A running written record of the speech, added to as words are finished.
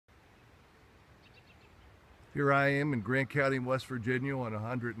Here I am in Grant County, West Virginia on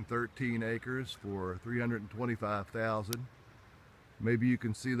 113 acres for $325,000. Maybe you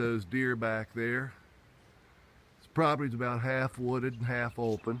can see those deer back there. This property's about half wooded and half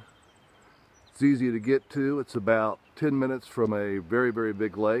open. It's easy to get to. It's about 10 minutes from a very, very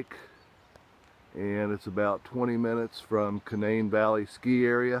big lake. And it's about 20 minutes from Canaan Valley ski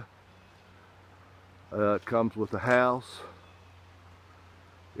area. It comes with a house.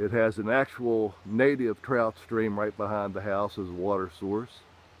 It has an actual native trout stream right behind the house as a water source.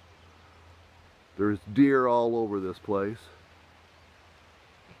 There's deer all over this place.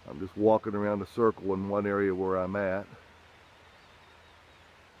 I'm just walking around a circle in one area where I'm at.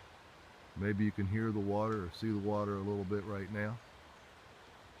 Maybe you can hear the water or see the water a little bit right now.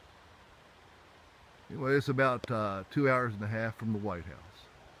 Anyway, it's about 2.5 hours from the White House.